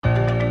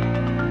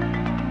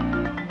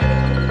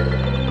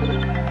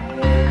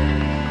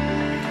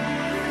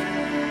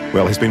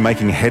Well, he's been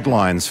making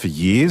headlines for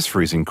years for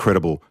his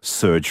incredible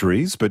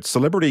surgeries, but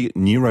celebrity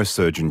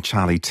neurosurgeon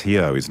Charlie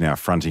Teo is now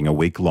fronting a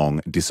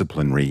week-long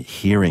disciplinary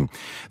hearing.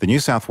 The New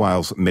South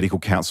Wales Medical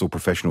Council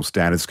Professional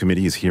Standards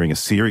Committee is hearing a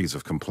series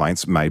of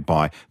complaints made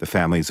by the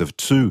families of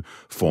two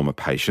former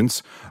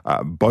patients,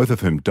 both of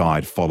whom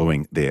died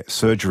following their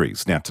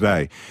surgeries. Now,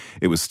 today,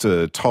 it was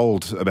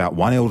told about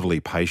one elderly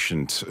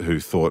patient who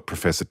thought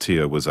Professor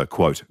Teo was a,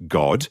 quote,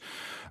 god,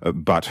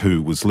 but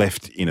who was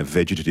left in a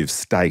vegetative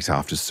state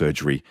after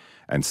surgery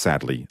and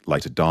sadly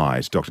later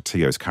died. Dr.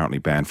 Teo is currently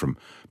banned from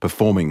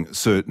performing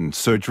certain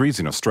surgeries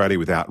in Australia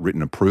without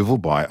written approval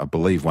by, I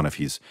believe, one of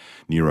his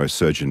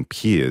neurosurgeon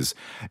peers.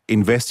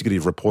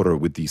 Investigative reporter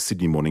with the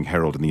Sydney Morning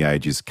Herald and The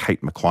Age is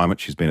Kate McClymont.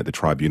 She's been at the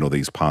tribunal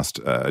these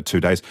past 2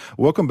 days.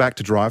 Welcome back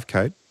to Drive,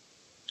 Kate.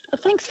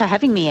 Thanks for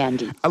having me,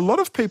 Andy. A lot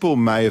of people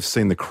may have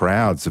seen the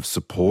crowds of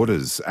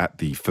supporters at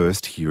the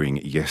first hearing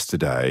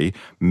yesterday.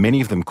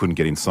 Many of them couldn't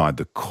get inside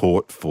the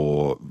court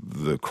for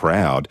the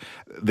crowd.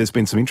 There's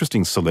been some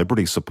interesting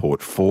celebrity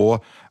support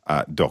for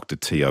Dr.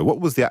 Teo. What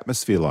was the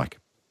atmosphere like?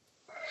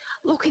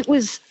 Look, it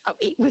was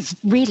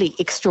really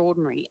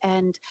extraordinary,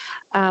 and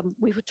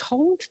we were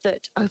told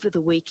that over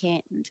the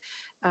weekend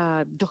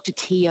Dr.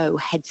 Teo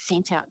had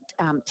sent out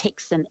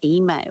texts and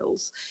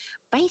emails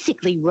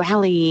basically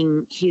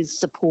rallying his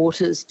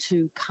supporters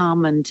to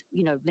come and,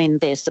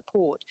 lend their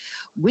support,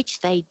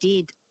 which they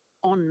did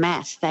en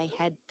masse. They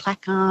had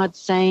placards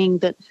saying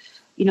that,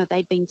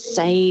 they'd been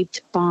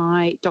saved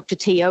by Dr.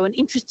 Teo, and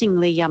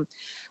interestingly,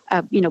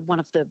 one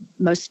of the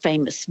most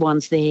famous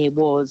ones there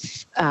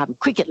was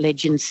cricket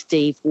legend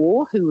Steve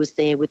Waugh, who was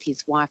there with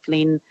his wife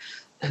Lynn,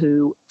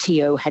 who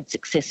Teo had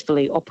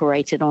successfully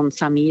operated on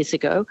some years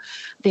ago.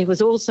 There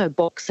was also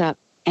boxer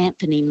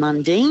Anthony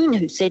Mundine,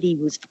 who said he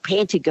was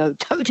prepared to go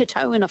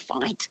toe-to-toe in a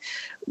fight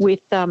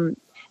with,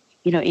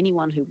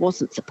 anyone who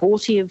wasn't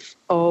supportive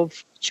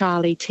of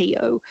Charlie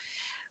Teo.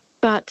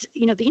 But,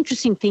 the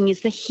interesting thing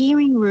is the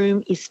hearing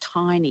room is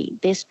tiny.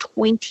 There's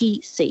 20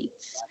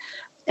 seats.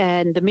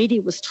 And the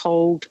media was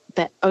told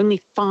that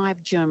only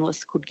 5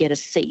 journalists could get a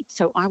seat.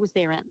 So I was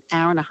there an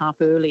hour and a half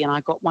early and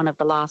I got one of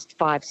the last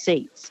 5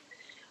 seats.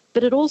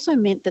 But it also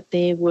meant that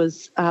there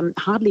was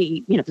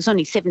there's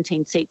only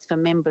 17 seats for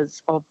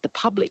members of the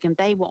public, and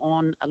they were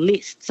on a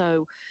list.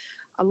 So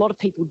a lot of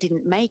people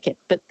didn't make it.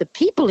 But the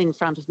people in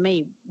front of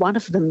me, one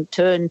of them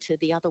turned to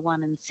the other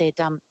one and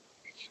said,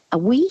 are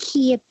we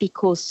here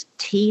because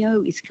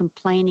Teo is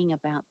complaining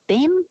about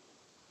them,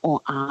 or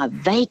are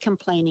they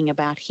complaining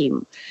about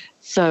him?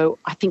 So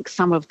I think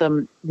some of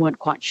them weren't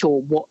quite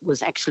sure what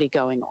was actually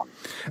going on.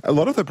 A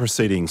lot of the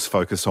proceedings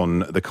focus on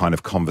the kind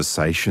of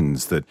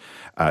conversations that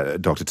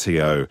Dr.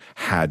 Teo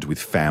had with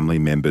family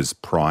members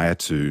prior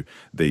to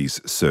these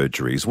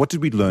surgeries. What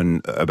did we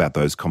learn about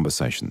those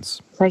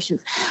conversations?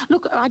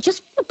 Look, I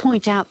just want to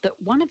point out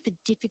that one of the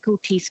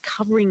difficulties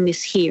covering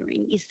this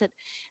hearing is that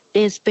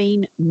there's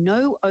been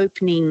no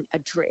opening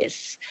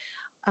address.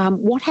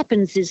 What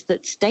happens is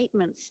that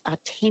statements are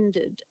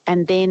tendered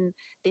and then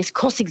there's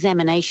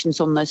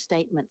cross-examinations on those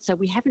statements. So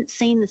we haven't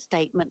seen the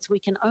statements. We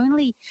can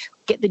only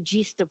get the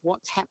gist of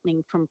what's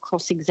happening from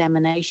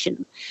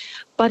cross-examination.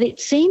 But it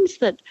seems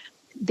that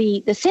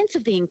the sense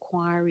of the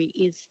inquiry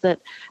is that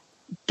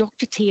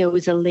Dr. Teo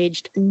is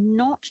alleged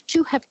not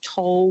to have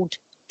told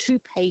 2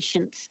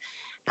 patients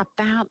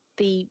about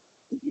the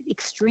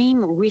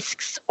extreme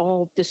risks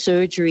of the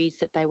surgeries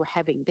that they were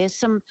having. There's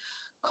some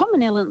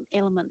common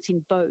elements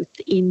in both,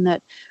 in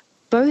that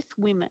both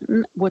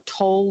women were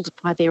told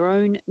by their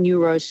own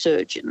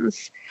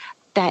neurosurgeons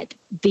that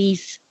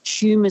these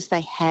tumours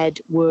they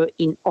had were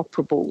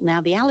inoperable.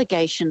 Now, the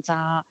allegations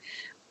are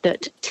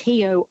that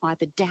Teo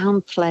either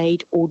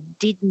downplayed or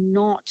did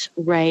not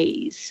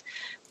raise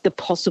the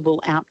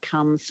possible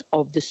outcomes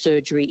of the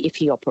surgery if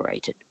he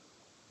operated.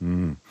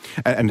 Mm.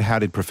 And how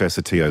did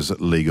Professor Teo's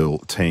legal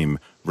team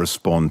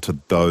respond to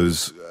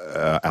those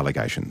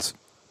allegations?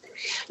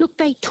 Look,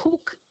 they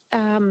took,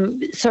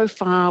 so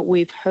far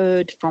we've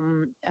heard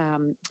from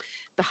the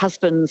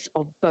husbands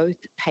of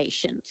both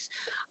patients,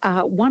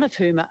 one of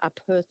whom, a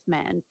Perth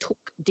man,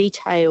 took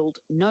detailed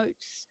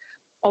notes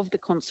of the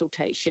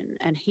consultation,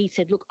 and he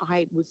said, look,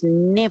 I was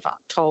never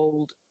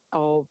told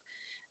of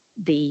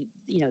the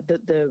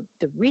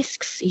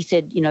risks. He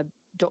said,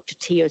 Dr.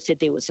 Teo said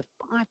there was a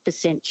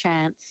 5%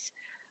 chance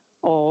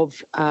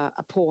of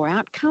a poor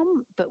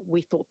outcome, but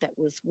we thought that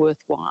was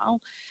worthwhile.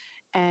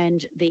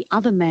 And the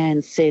other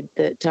man said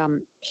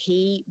that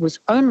he was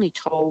only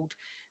told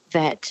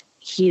that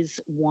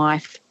his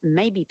wife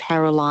may be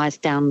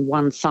paralysed down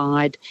one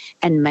side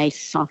and may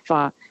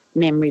suffer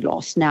memory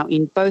loss. Now,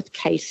 in both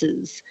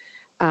cases,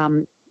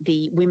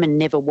 the women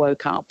never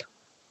woke up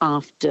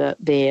after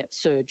their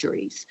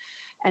surgeries.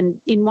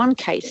 And in one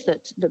case,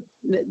 that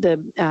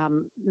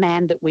the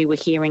man that we were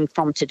hearing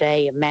from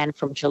today, a man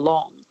from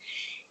Geelong,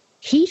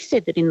 he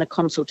said that in the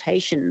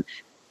consultation,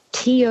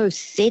 Teo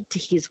said to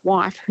his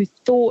wife, who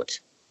thought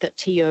that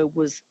Teo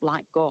was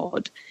like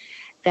God,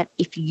 that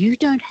if you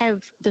don't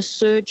have the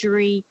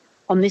surgery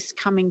on this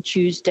coming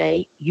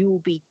Tuesday, you will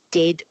be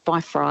dead by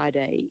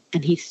Friday.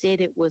 And he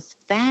said it was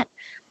that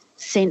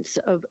sense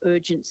of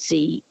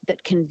urgency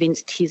that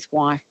convinced his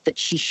wife that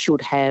she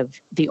should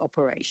have the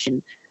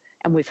operation.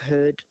 And we've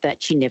heard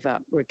that she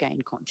never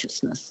regained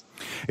consciousness.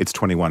 It's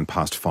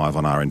 5:21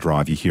 on RN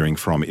Drive. You're hearing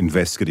from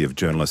investigative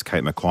journalist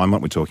Kate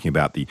McClymont. We're talking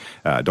about the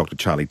Dr.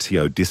 Charlie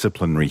Teo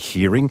disciplinary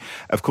hearing.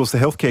 Of course, the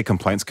Healthcare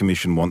Complaints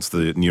Commission wants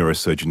the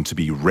neurosurgeon to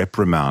be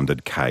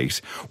reprimanded,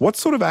 Kate. What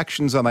sort of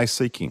actions are they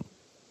seeking?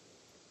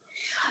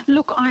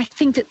 Look, I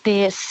think that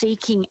they're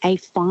seeking a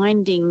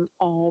finding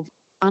of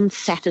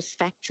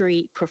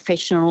unsatisfactory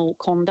professional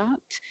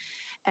conduct,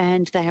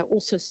 and they are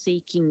also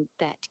seeking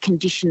that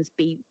conditions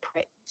be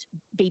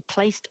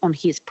placed on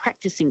his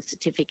practicing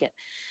certificate.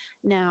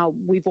 Now,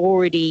 we've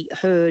already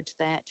heard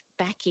that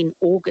back in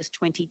August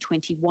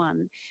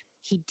 2021,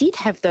 he did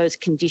have those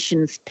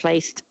conditions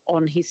placed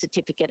on his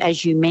certificate,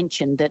 as you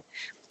mentioned, that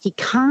he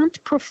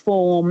can't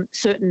perform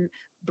certain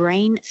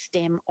brain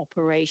stem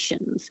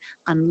operations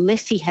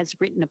unless he has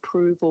written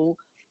approval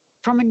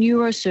from a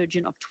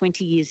neurosurgeon of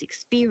 20 years'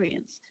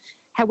 experience.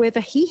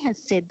 However, he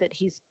has said that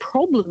his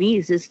problem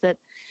is that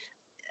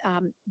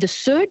the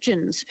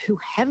surgeons who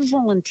have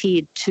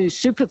volunteered to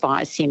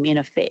supervise him, in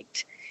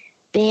effect,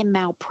 their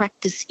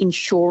malpractice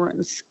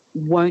insurance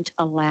won't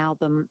allow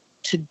them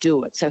to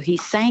do it. So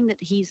he's saying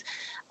that he's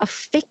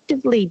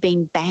effectively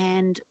been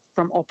banned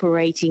from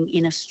operating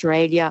in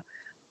Australia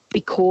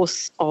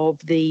because of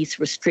these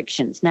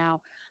restrictions.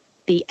 Now,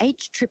 the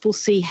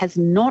HCCC has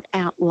not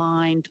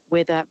outlined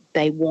whether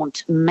they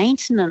want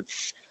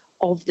maintenance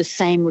of the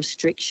same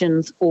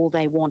restrictions or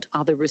they want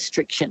other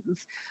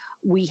restrictions.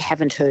 We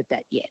haven't heard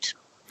that yet.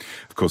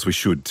 Of course, we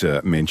should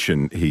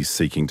mention he's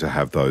seeking to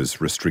have those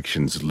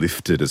restrictions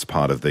lifted as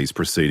part of these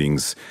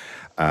proceedings.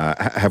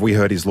 Have we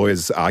heard his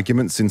lawyers'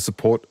 arguments in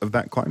support of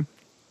that claim?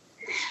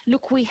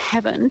 Look, we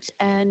haven't,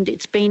 and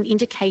it's been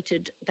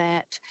indicated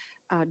that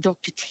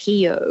Dr.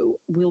 Teo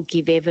will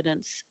give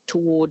evidence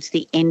towards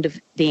the end of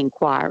the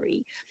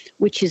inquiry,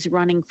 which is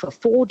running for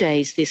 4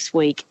 days this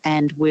week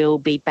and will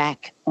be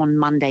back on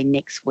Monday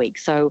next week.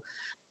 So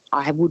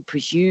I would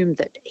presume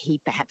that he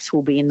perhaps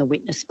will be in the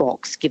witness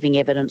box giving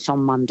evidence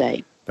on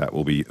Monday. That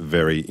will be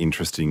very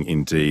interesting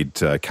indeed.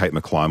 Kate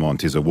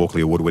McClymont is a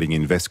Walkley Award-winning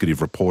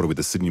investigative reporter with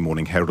the Sydney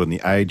Morning Herald and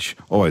The Age.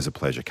 Always a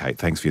pleasure, Kate.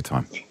 Thanks for your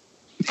time.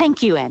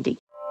 Thank you, Andy.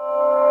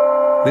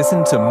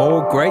 Listen to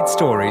more great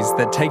stories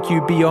that take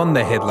you beyond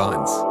the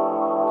headlines.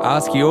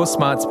 Ask your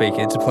smart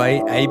speaker to play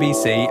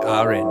ABC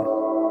RN.